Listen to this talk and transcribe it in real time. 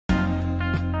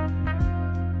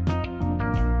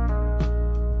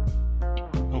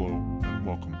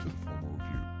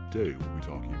Today we'll be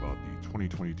talking about the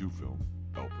 2022 film,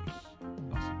 Elvis.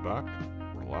 Now sit back,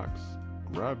 relax,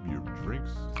 grab your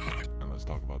drinks, and let's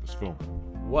talk about this film.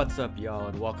 What's up, y'all,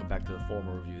 and welcome back to the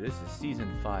Formal Review. This is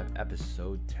Season 5,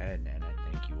 Episode 10, and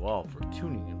I thank you all for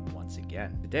tuning in once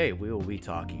again. Today we will be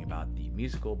talking about the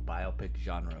musical biopic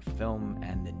genre of film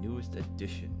and the newest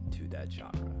addition to that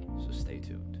genre, so stay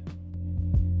tuned.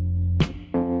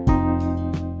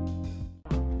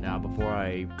 Now, before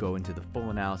I go into the full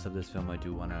analysis of this film, I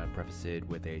do want to preface it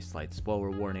with a slight spoiler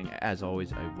warning. As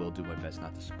always, I will do my best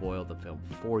not to spoil the film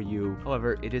for you.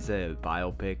 However, it is a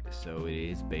biopic, so it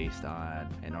is based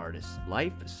on an artist's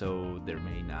life, so there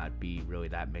may not be really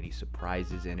that many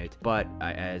surprises in it. But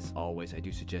as always, I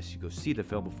do suggest you go see the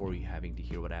film before you having to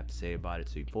hear what I have to say about it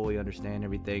so you fully understand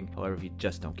everything. However, if you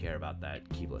just don't care about that,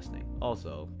 keep listening.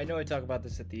 Also, I know I talk about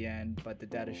this at the end, but the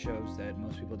data shows that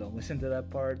most people don't listen to that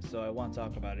part, so I want to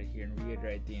talk about it here and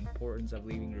reiterate the importance of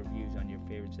leaving reviews on your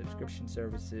favorite subscription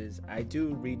services. I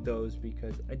do read those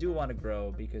because I do want to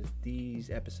grow, because these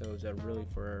episodes are really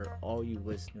for all you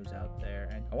listeners out there,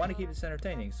 and I want to keep this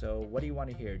entertaining. So what do you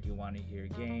want to hear? Do you want to hear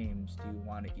games? Do you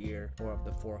want to hear more of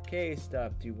the 4K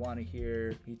stuff? Do you want to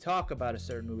hear me talk about a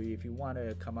certain movie? If you want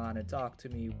to come on and talk to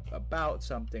me about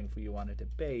something, if you want to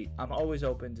debate, I'm always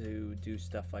open to do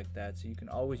stuff like that, so you can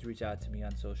always reach out to me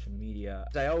on social media.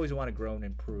 I always want to grow and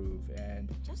improve, and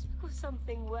just because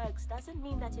something works doesn't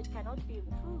mean that it cannot be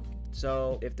improved.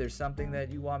 so if there's something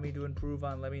that you want me to improve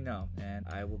on, let me know, and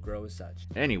I will grow as such.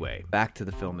 anyway, back to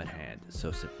the film at hand.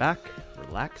 So sit back,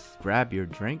 relax, grab your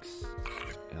drinks,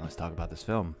 and let's talk about this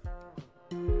film.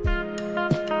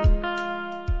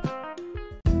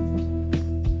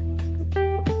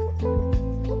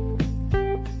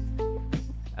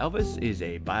 Elvis is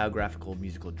a biographical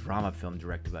musical drama film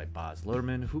directed by Baz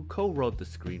Luhrmann, who co-wrote the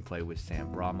screenplay with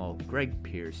Sam Brommel, Greg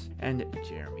Pierce, and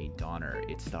Jeremy Donner.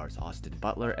 It stars Austin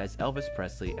Butler as Elvis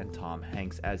Presley and Tom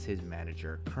Hanks as his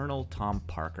manager, Colonel Tom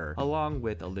Parker, along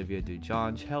with Olivia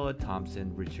DeJonge, Hella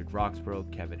Thompson, Richard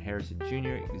Roxburgh, Kevin Harrison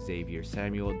Jr., Xavier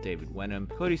Samuel, David Wenham,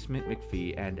 Cody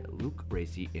Smith-McPhee, and Luke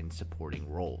Bracey in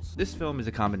supporting roles. This film is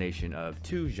a combination of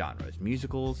two genres,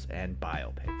 musicals and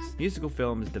biopics. Musical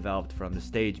films developed from the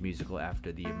stage musical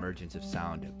after the emergence of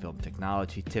sound and film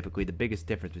technology. Typically, the biggest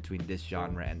difference between this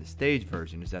genre and the stage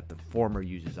version is that the former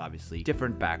uses obviously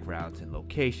different backgrounds and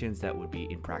locations that would be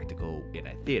impractical in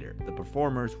a theater. The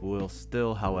performers will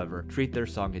still, however, treat their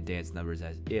song and dance numbers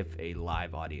as if a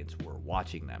live audience were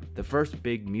watching them. The first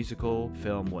big musical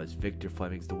film was Victor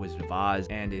Fleming's The Wizard of Oz,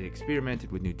 and it experimented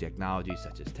with new technologies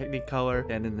such as Technicolor.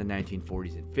 Then in the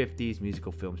 1940s and 50s,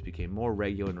 musical films became more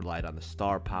regular and relied on the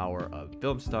star power of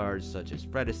film stars such as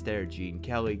Fred Astaire, Gene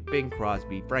Kelly, Bing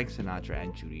Crosby, Frank Sinatra,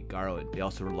 and Judy Garland. They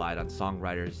also relied on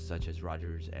songwriters such as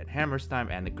Rodgers and Hammerstein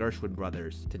and the Gershwin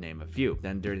brothers, to name a few.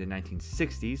 Then during the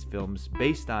 1960s, films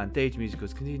based on stage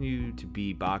musicals continued to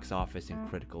be box office and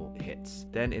critical hits.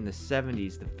 Then in the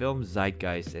 70s, the film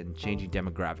zeitgeist and changing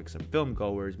demographics of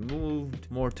filmgoers moved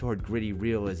more toward gritty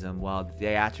realism, while the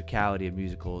theatricality of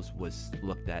musicals was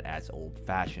looked at as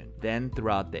old-fashioned. Then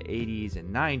throughout the 80s and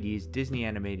 90s, Disney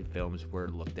animated films were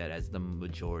looked at as the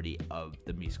majority of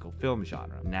the musical film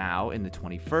genre. Now, in the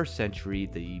 21st century,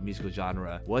 the musical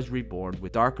genre was reborn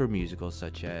with darker musicals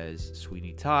such as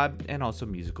Sweeney Todd, and also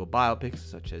musical biopics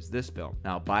such as this film.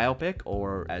 Now, biopic,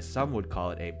 or as some would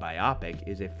call it, a biopic,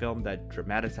 is a film that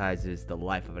dramatizes the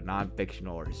life of a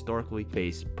non-fictional or historically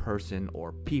based person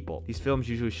or people. These films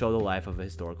usually show the life of a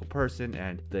historical person,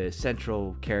 and the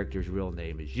central character's real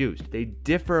name is used. They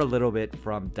differ a little bit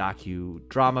from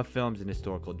docudrama films and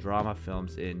historical drama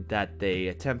films in that they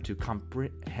attempt to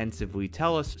comprehensively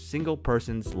tell a single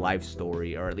person's life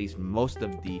story, or at least most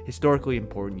of the historically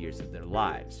important years of their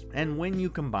lives. And when you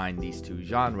combine these two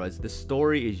genres, the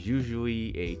story is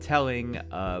usually a telling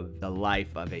of the life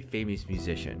of a famous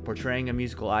musician. Portraying a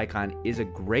musical icon is a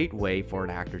great way for an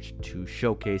actor to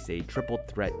showcase a triple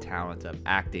threat talent of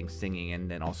acting, singing,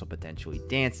 and then also potentially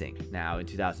dancing. Now, in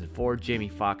 2004, Jamie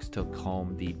Foxx took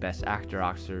home the Best Actor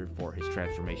Oscar for his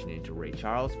transformation into Ray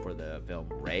Charles for the film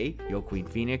Ray. Joaquin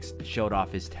Phoenix showed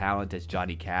off his talent as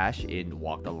Johnny Cash in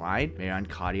Walk the Line. Marion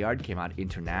Cotillard came out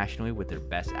internationally with their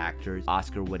Best Actors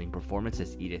Oscar-winning performance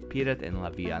as Edith Piaf in La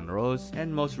Vie en Rose,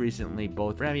 and most recently,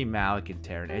 both Rami Malek and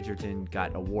Taron Egerton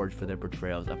got awards for their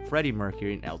portrayals of Freddie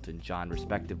Mercury and Elton John,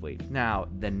 respectively. Now,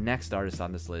 the next artist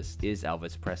on this list is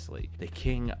Elvis Presley, the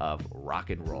king of rock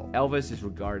and roll. Elvis is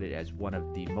regarded as one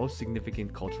of the most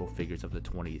significant cultural figures of the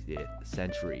 20th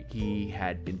century. He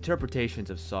had interpretations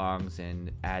of songs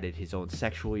and added his own own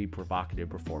sexually provocative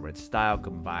performance style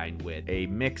combined with a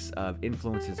mix of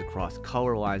influences across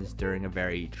color lines during a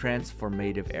very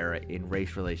transformative era in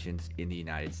race relations in the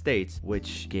United States,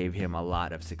 which gave him a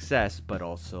lot of success but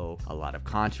also a lot of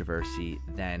controversy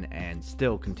then and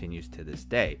still continues to this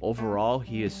day. Overall,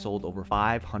 he has sold over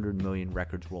 500 million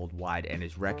records worldwide and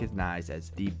is recognized as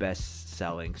the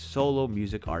best-selling solo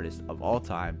music artist of all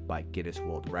time by Guinness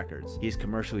World Records. He is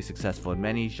commercially successful in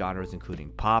many genres including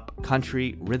pop,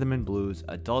 country, rhythm and blues,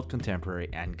 adult contemporary,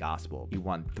 and gospel. He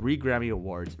won 3 Grammy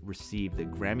Awards, received the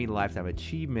Grammy Lifetime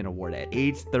Achievement Award at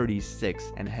age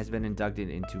 36, and has been inducted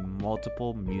into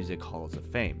multiple music halls of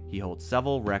fame. He holds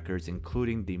several records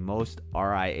including the most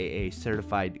RIAA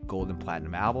certified gold and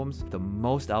platinum albums, the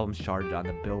most albums charted on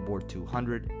the Billboard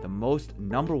 200, the most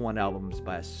 #1 albums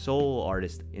by a solo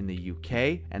artist in the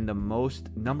UK, and the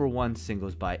most #1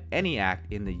 singles by any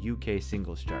act in the UK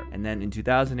singles chart. And then in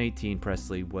 2018,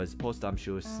 Presley was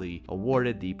posthumously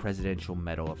awarded the Presidential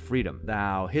Medal of Freedom.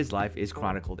 Now, his life is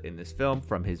chronicled in this film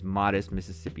from his modest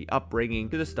Mississippi upbringing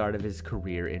to the start of his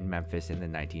career in Memphis in the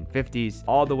 1950s,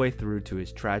 all the way through to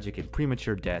his tragic and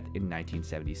premature death in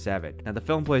 1977. Now, the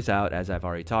film plays out, as I've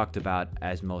already talked about,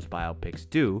 as most biopics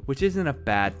do, which isn't a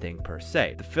bad thing per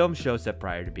se. The film shows that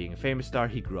prior to being a famous star,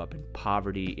 he grew up in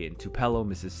poverty in Tupelo,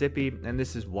 Mississippi, and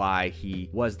this is why he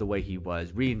was the way he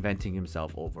was, reinventing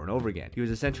himself over and over again. He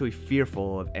was essentially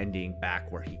fearful of ending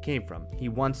back where he came from. He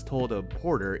once told a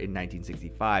reporter in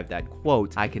 1965 that,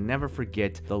 quote, "I can never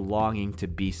forget the longing to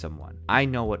be someone. I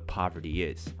know what poverty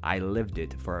is. I lived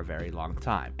it for a very long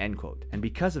time," end quote. And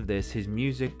because of this, his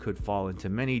music could fall into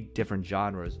many different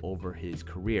genres over his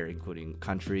career, including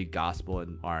country, gospel,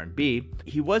 and R&B.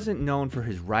 He wasn't known for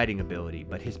his writing ability,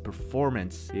 but his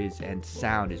performance and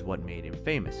sound is what made him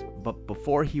famous. But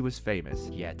before he was famous,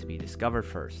 he had to be discovered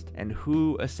first. And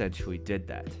who essentially did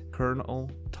that? Colonel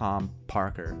Tom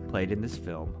Parker, played in this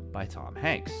film by Tom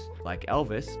Hanks. Like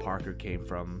Elvis, Parker came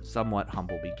from somewhat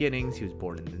humble beginnings. He was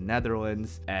born in the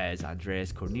Netherlands as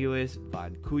Andreas Cornelis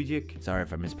van Kuijik. Sorry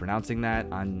if I'm mispronouncing that.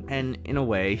 And in a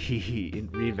way, he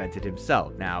reinvented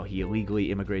himself. Now, he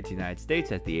illegally immigrated to the United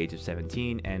States at the age of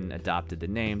 17 and adopted the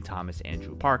name Thomas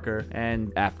Andrew Parker,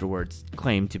 and afterwards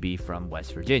claimed to be from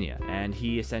West Virginia. And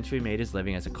he essentially made his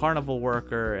living as a carnival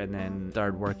worker and then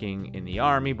started working in the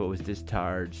army, but was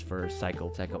discharged for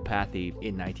psychopathy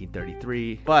in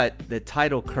 1933. But the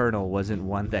title colonel wasn't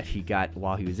one that he got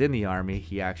while he was in the army.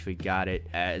 He actually got it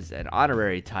as an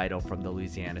honorary title from the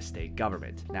Louisiana state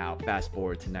government. Now, fast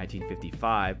forward to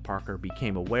 1955, Parker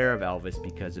became aware of Elvis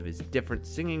because of his different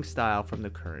singing style from the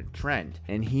current trend.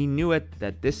 And he knew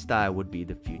that this style would be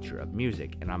the future of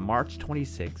music. And on March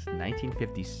 26,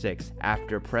 1956,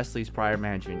 after Presley's prior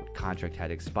management contract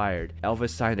had expired,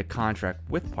 Elvis signed a contract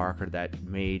with Parker that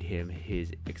made him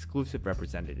his exclusive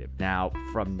representative. Now,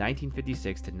 from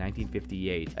 1956 to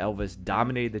 1958, Elvis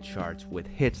dominated the charts with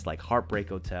hits like Heartbreak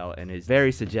Hotel, and his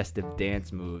very suggestive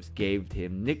dance moves gave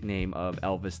him nickname of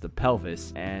Elvis the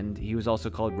Pelvis, and he was also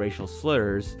called racial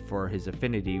slurs for his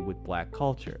affinity with black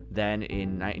culture. Then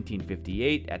in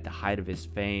 1958, at the height of his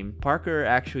fame, Parker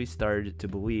actually started to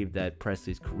believe that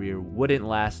Presley's career wouldn't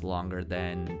last longer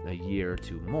than a year or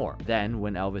two more. Then,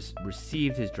 when Elvis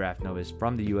received his draft notice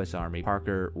from the US Army,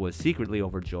 Parker was secretly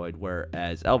overjoyed,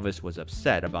 whereas Elvis was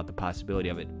upset about the possibility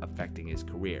of it affecting his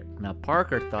career. Now,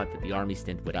 Parker thought that the army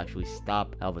stint would actually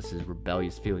stop Elvis's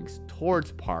rebellious feelings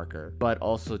towards Parker, but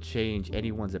also change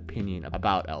anyone's opinion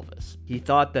about Elvis. He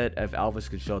thought that if Elvis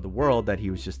could show the world that he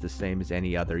was just the same as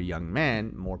any other young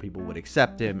man, more people would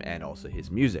accept him and also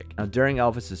his music. Now, during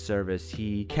Elvis's service,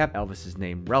 he kept Elvis's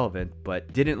name relevant,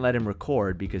 but didn't let him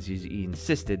record because he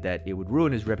insisted that it would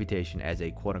ruin his reputation as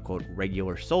a quote-unquote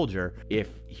regular soldier if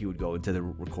he would go into the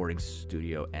recording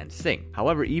studio and sing.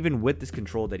 However, even with this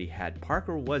control that he had,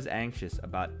 Parker was anxious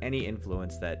about any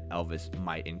influence that Elvis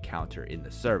might encounter in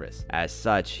the service. As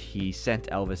such, he sent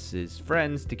Elvis's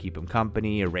friends to keep him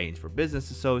company, arranged for business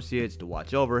associates to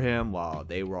watch over him while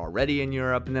they were already in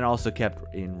Europe, and then also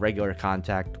kept in regular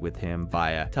contact with him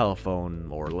via telephone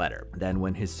or letter. Then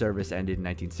when his service ended in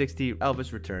 1960,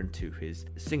 Elvis returned to his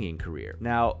singing career.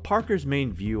 Now, Parker's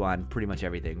main view on pretty much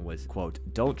everything was, quote,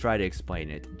 "Don't try to explain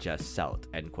it, just sell it,"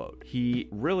 end quote. He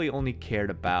really only cared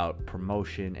about promoting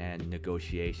promotion and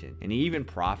negotiation. And he even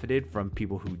profited from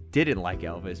people who didn't like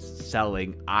Elvis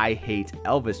selling I Hate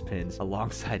Elvis pins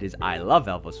alongside his I Love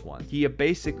Elvis ones. He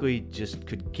basically just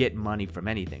could get money from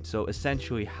anything. So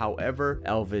essentially, however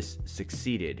Elvis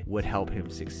succeeded would help him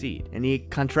succeed. And he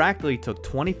contractually took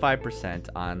 25%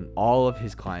 on all of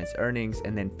his clients' earnings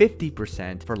and then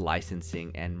 50% for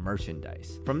licensing and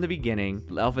merchandise. From the beginning,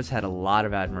 Elvis had a lot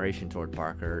of admiration toward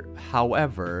Parker.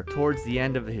 However, towards the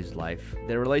end of his life,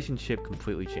 their relationship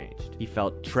completely changed. He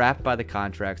felt trapped by the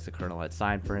contracts the Colonel had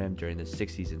signed for him during the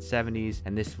 60s and 70s,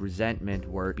 and this resentment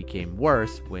became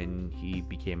worse when he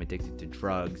became addicted to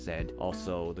drugs, and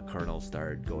also the Colonel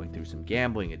started going through some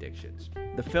gambling addictions.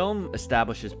 The film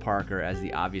establishes Parker as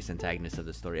the obvious antagonist of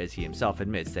the story, as he himself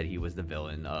admits that he was the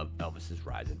villain of Elvis's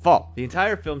rise and fall. The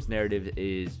entire film's narrative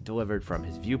is delivered from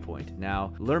his viewpoint.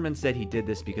 Now, Luhrmann said he did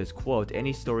this because, quote,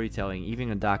 any storytelling,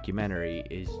 even a documentary,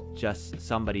 is just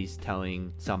somebody's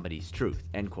telling somebody's truth,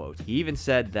 end quote. He even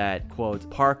said that, quote,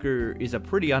 Parker is a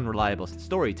pretty unreliable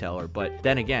storyteller, but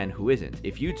then again, who isn't?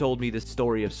 If you told me the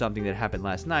story of something that happened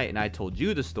last night and I told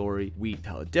you the story, we'd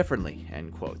tell it differently,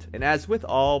 end quote. And as with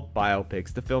all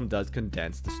biopics, the film does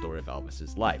condense the story of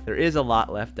Elvis's life. There is a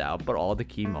lot left out, but all the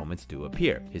key moments do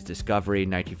appear. His discovery in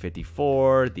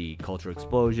 1954, the cultural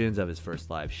explosions of his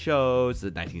first live shows, the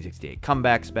 1968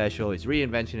 comeback special, his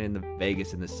reinvention in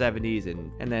Vegas in the 70s,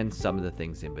 and then some of the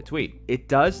things in between. It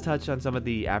does touch on some of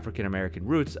the African-American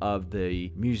roots of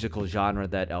the musical genre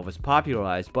that Elvis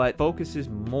popularized, but focuses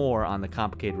more on the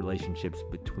complicated relationships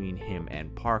between him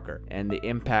and Parker, and the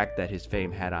impact that his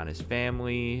fame had on his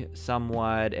family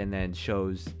somewhat, and then shows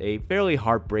a fairly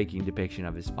heartbreaking depiction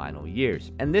of his final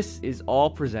years. And this is all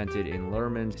presented in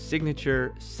Luhrmann's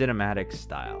signature cinematic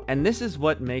style. And this is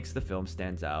what makes the film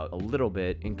stands out a little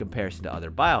bit in comparison to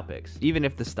other biopics, even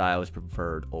if the style is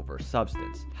preferred over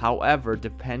substance. However,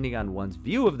 depending on one's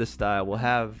view of the style, will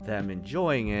have them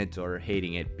enjoying it or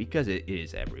hating it because it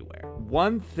is everywhere.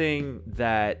 One thing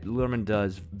that Luhrmann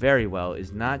does very well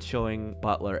is not showing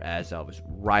Butler as Elvis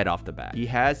right off the bat. He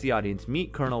has the audience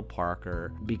meet Colonel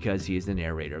Parker because he is the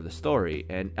narrator of the story,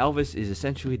 and Elvis is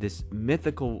essentially this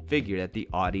mythical figure that the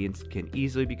audience can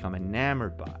easily become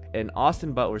enamored by. And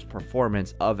Austin Butler's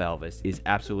performance of Elvis is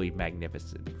absolutely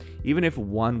magnificent. Even if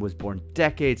one was born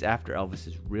decades after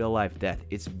Elvis's real-life death,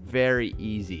 it's very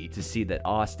easy to see that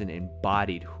Austin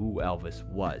embodied who Elvis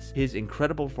was. His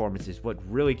incredible performance is what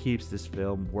really keeps this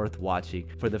film worth watching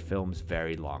for the film's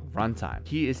very long runtime.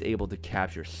 He is able to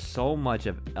capture so much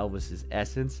of Elvis's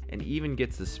essence and even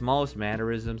gets the smallest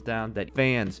mannerisms down that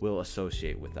fans will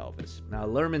associate with Elvis. Now,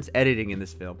 Luhrmann's editing in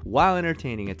this film, while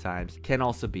entertaining at times, can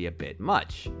also be a bit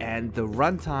much, and the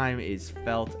runtime is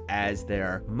felt as there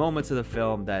are moments of the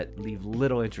film that leave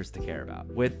little interest to care about.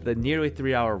 With the nearly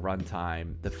 3-hour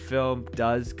runtime, the film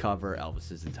does cover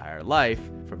Elvis's entire life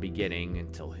from beginning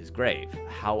until his grave.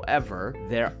 However,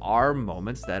 there are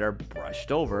moments that are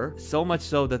brushed over, so much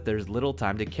so that there's little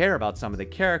time to care about some of the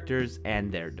characters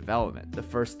and their development. The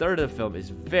first third of the film is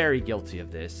very guilty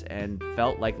of this and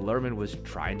felt like Luhrmann was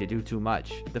trying to do too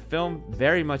much. The film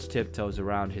very much tiptoes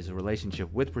around his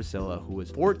relationship with Priscilla, who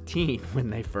was 14 when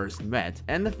they first met,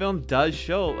 and the film does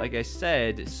show, like I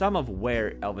said, some of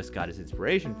where Elvis got his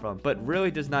inspiration from, but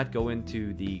really does not go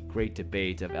into the great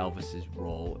debate of Elvis's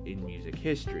role in music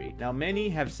history. Now, many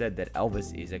have said that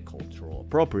Elvis is a cultural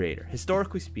appropriator.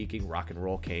 Historically speaking, rock and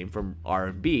roll came from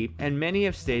R&B, and many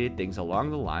have stated things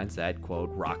along the lines that, quote,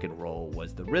 rock and roll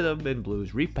was the rhythm and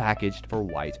blues repackaged for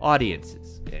white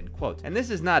audiences, end quote. And this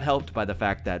is not helped by the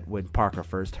fact that when Parker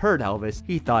first heard Elvis,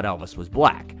 he thought Elvis was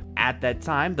black. At that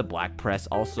time, the black press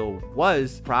also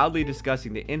was proudly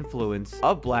discussing the influence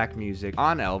of black music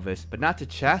on Elvis, but not to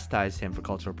chastise him for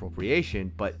cultural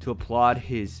appropriation, but to applaud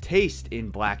his taste in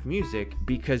black music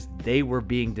because they were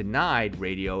being denied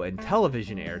radio and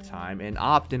television airtime and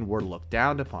often were looked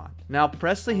down upon. Now,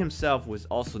 Presley himself was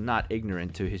also not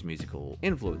ignorant to his musical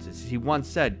influences. He once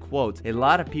said, quote, a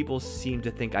lot of people seem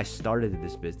to think I started in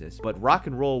this business, but rock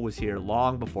and roll was here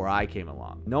long before I came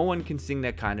along. No one can sing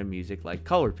that kind of music like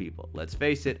colored people. Let's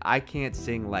face it, I can't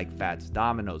sing like Fats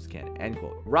Domino's can, end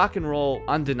quote. Rock and roll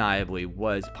undeniably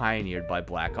was pioneered by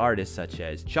black artists such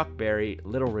as Chuck Berry,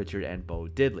 Little Richard, and Bo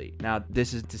Diddley. Now,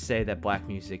 this is to say that black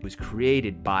music was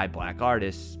created by black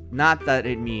artists, not that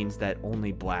it means that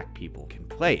only black people can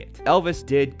play it. Elvis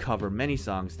did cover many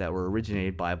songs that were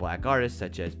originated by black artists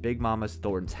such as Big Mama's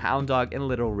Thornton's Hound Dog and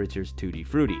Little Richard's Tutti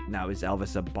Frutti. Now, is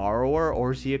Elvis a borrower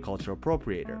or is he a cultural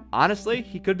appropriator? Honestly,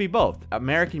 he could be both.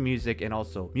 American music and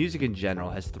also music in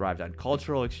general has thrived on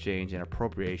cultural exchange and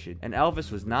appropriation, and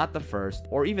Elvis was not the first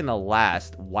or even the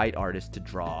last white artist to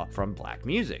draw from black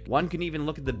music. One can even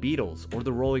look at the Beatles or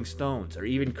the Rolling Stones or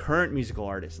even current musical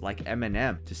artists like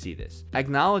Eminem to see this.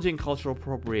 Acknowledging cultural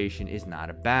appropriation is not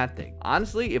a bad thing.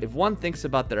 Honestly, if one thinks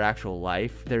about their actual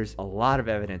life, there's a lot of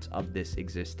evidence of this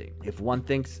existing. If one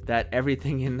thinks that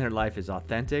everything in their life is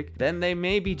authentic, then they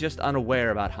may be just unaware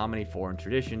about how many foreign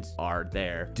traditions are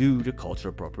there due to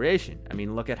cultural appropriation. I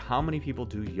mean, look at how many people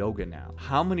do yoga now.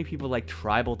 How many people like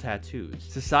tribal tattoos?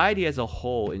 Society as a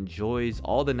whole enjoys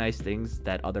all the nice things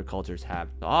that other cultures have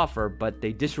to offer, but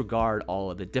they disregard all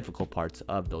of the difficult parts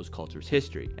of those cultures'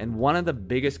 history. And one of the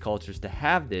biggest cultures to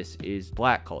have this is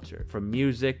black culture. From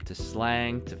music to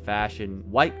slang to fashion,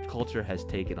 white culture has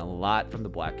taken a lot from the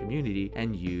black community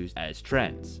and used as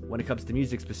trends. When it comes to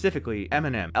music specifically,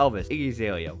 Eminem, Elvis, Iggy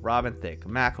Azalea, Robin Thicke,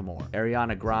 Macklemore,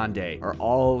 Ariana Grande are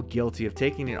all guilty of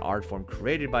taking an art form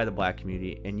created by the black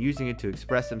community and using it to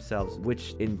express themselves,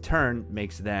 which in turn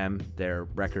makes them, their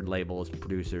record labels,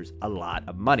 producers, a lot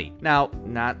of money. Now,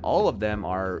 not all of them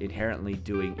are inherently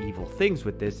doing evil things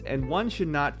with this, and one should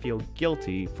not feel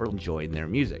guilty for enjoying their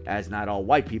music. As not all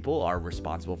white people are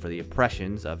responsible for the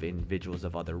oppressions of individuals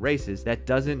of other races, that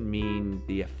doesn't mean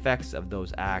the effects of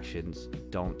those actions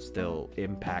don't still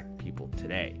impact people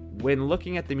today. When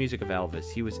looking at the music of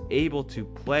Elvis, he was able to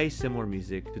play similar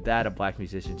music to that of black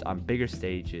musicians on bigger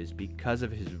stages because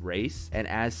of his race, and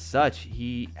as such,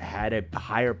 he had a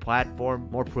higher platform,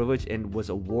 more privilege, and was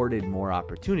awarded more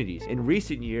opportunities. In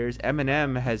recent years,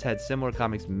 Eminem has had similar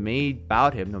comics made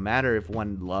about him, no matter if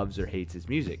one loves or hates his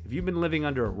music. If you've been living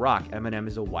under a rock, Eminem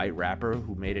is a white rapper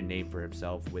who made a name for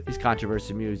himself with his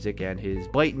controversial music and his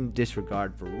blatant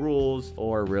disregard for rules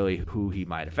or really who he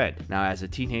might offend. Now, as a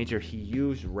teenager, he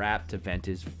used rap to vent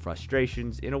his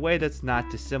frustrations in a way that's not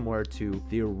dissimilar to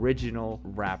the original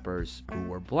rappers who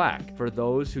were black. For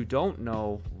those who don't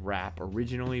know, rap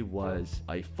originally was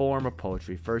a form of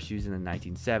poetry first used in the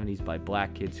 1970s by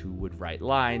black kids who would write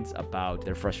lines about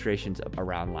their frustrations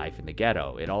around life in the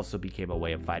ghetto. It also became a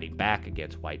way of fighting back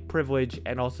against white privilege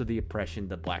and also the oppression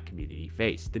the black community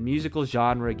faced. The musical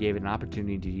genre gave an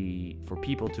opportunity for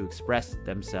people to express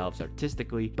themselves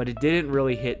artistically, but it didn't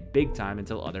really hit big time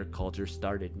until other cultures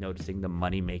started noticing the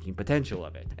money-making potential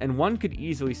of it. And one could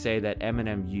easily say that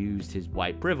Eminem used his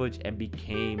white privilege and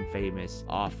became famous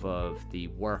off of the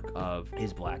work of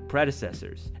his black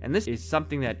predecessors. And this is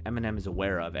something that Eminem is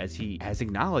aware of, as he has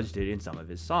acknowledged it in some of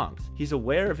his songs. He's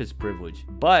aware of his privilege,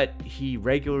 but he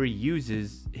regularly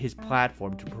uses his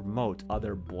platform to promote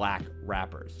other black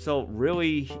rappers. So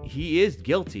really, he is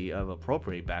guilty of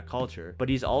appropriating black culture, but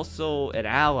he's also an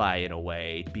ally in a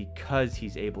way because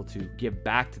he's able to give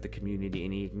back to the community,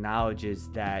 and he acknowledges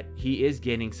that he is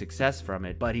gaining success from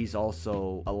it, but he's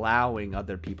also allowing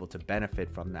other people to benefit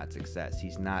from that success.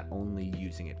 He's not only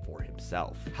using it for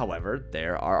himself. However,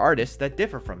 there are artists that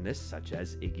differ from this, such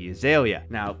as Iggy Azalea.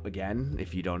 Now, again,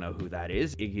 if you don't know who that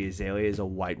is, Iggy Azalea is a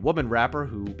white woman rapper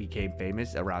who became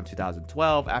famous around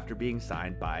 2012 after being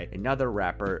signed by another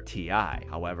rapper, T.I.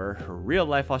 However, her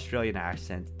real-life Australian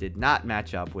accent did not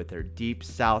match up with her deep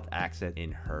South accent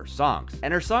in her songs.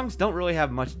 And her songs don't really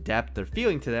have much depth or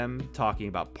feeling to them, talking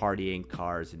about partying,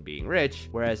 cars, and being rich,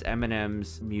 whereas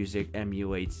Eminem's music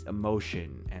emulates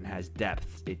emotion and has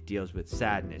depth. It deals with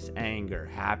sadness, anger,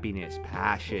 happiness,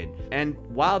 passion. And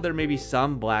while there may be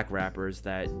some black rappers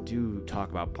that do talk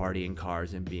about partying,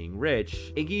 cars, and being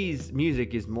rich, Iggy's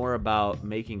music is more about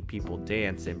making people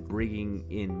dance and bringing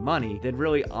in money than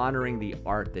really honoring the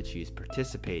art that she's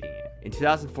participating in. In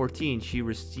 2014, she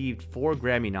received 4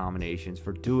 Grammy nominations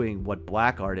for doing what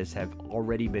black artists have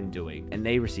already been doing, and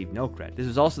they received no credit. This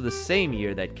was also the same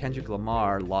year that Kendrick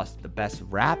Lamar lost the Best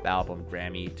Rap Album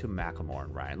Grammy to Macklemore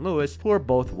and Ryan Lewis, who are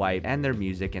both white, and their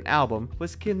music and album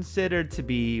was considered to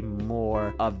be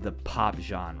more of the pop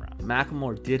genre.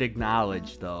 Macklemore did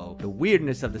acknowledge, though, the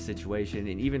weirdness of the situation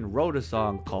and even wrote a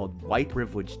song called White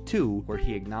Privilege 2, where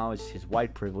he acknowledged his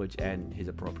white privilege and his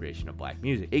appropriation of black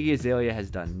music. Iggy Azalea has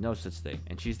done no such thing,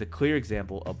 and she's the clear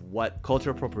example of what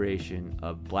cultural appropriation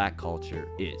of black culture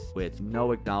is, with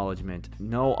no acknowledgement,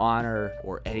 no honor,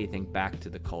 or anything back to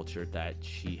the culture that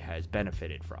she has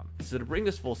benefited from. So to bring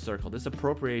this full circle, this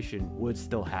appropriation would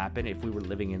still happen if we were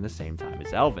living in the same time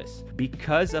as Elvis.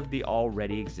 Because of the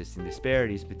already existing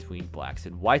disparities between blacks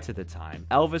and whites at the time,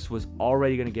 Elvis was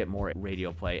already going to get more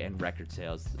radio play and record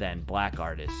sales than black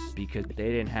artists because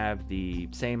they didn't have the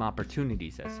same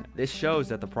opportunities as him. This shows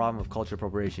that the problem of cultural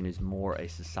appropriation is more a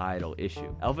societal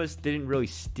issue. Elvis didn't really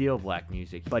steal black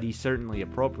music, but he certainly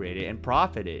appropriated and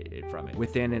profited from it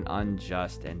within an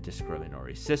unjust and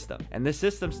discriminatory system. And this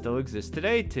system still exists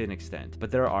today to an extent,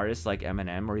 but there are artists like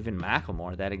Eminem or even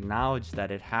Macklemore that acknowledge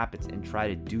that it happens and try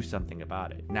to do something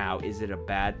about it. Now, is it a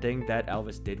bad thing that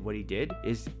Elvis did what he did?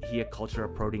 Is he a culture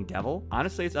approaching devil?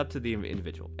 Honestly, it's up to the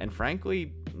individual. And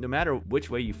frankly, no matter which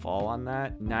way you fall on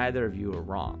that, neither of you are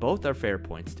wrong. Both are fair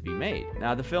points to be made.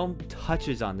 Now, the film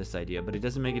touches on this idea, but it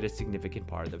doesn't make it a significant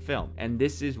part of the film. And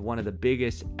this is one of the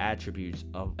biggest attributes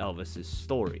of Elvis's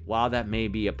story. While that may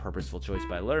be a purposeful choice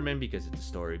by Lerman because it's a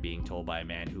story being told by a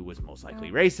man who was most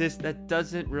likely racist, that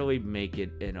doesn't really make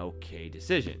it an okay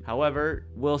decision. However,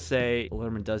 we'll say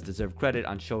Lerman does deserve credit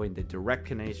on showing the direct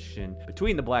connection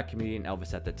between the black community and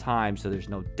Elvis at the time, so there's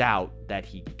no doubt that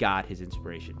he got his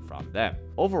inspiration from them.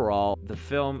 Overall, the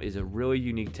film is a really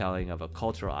unique telling of a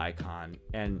cultural icon,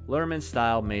 and Lerman's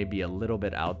style may be a little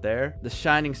bit out there. The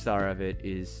shining star of it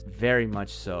is very much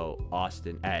so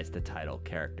Austin as the title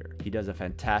character. He does a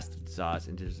fantastic job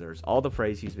and deserves all the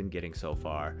praise he's been getting so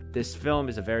far. This film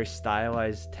is a very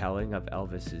stylized telling of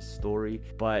Elvis's story,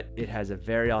 but it has a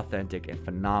very authentic and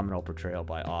phenomenal portrayal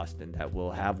by Austin that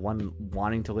will have one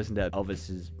wanting to listen to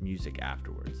Elvis's music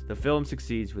afterwards. The film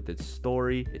succeeds with its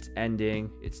story, its ending,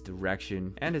 its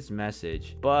direction, and its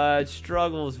message, but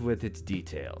struggles with its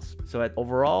details. So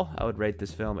overall, I would rate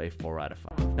this film a 4 out of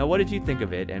 5. Now, what did you think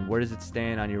of it, and where does it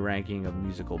stand on your ranking of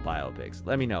musical biopics?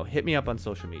 Let me know. Hit me up on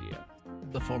social media.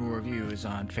 The Formal Review is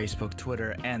on Facebook,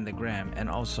 Twitter, and the Gram, and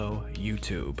also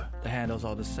YouTube. The handle's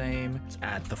all the same. It's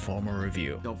at The Formal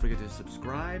Review. Don't forget to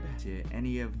subscribe to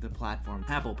any of the platforms,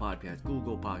 Apple Podcasts,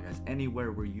 Google Podcasts,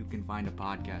 anywhere where you can find a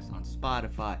podcast, on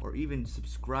Spotify, or even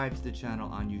subscribe to the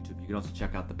channel on YouTube. You can also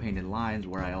check out The Painted Lines,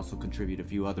 where I also contribute a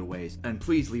few other ways. And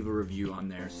please leave a review on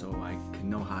there so I can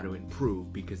know how to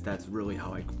improve, because that's really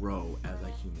how I grow as a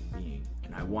human being.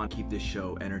 And I want to keep this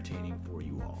show entertaining for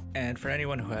you all. And for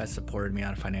anyone who has supported me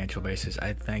on a financial basis,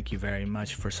 I thank you very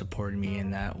much for supporting me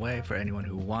in that way. For anyone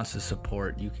who wants to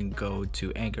support, you can go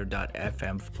to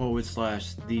anchor.fm/The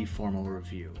Formal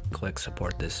Review. Click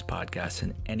support this podcast,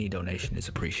 and any donation is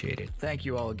appreciated. Thank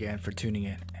you all again for tuning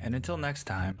in. And until next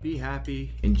time, Be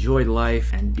happy, enjoy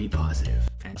life, and be positive.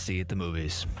 and see you at the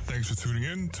movies. Thanks for tuning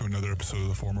in to another episode of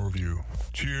The Formal Review.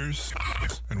 Cheers,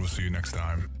 and we'll see you next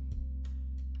time.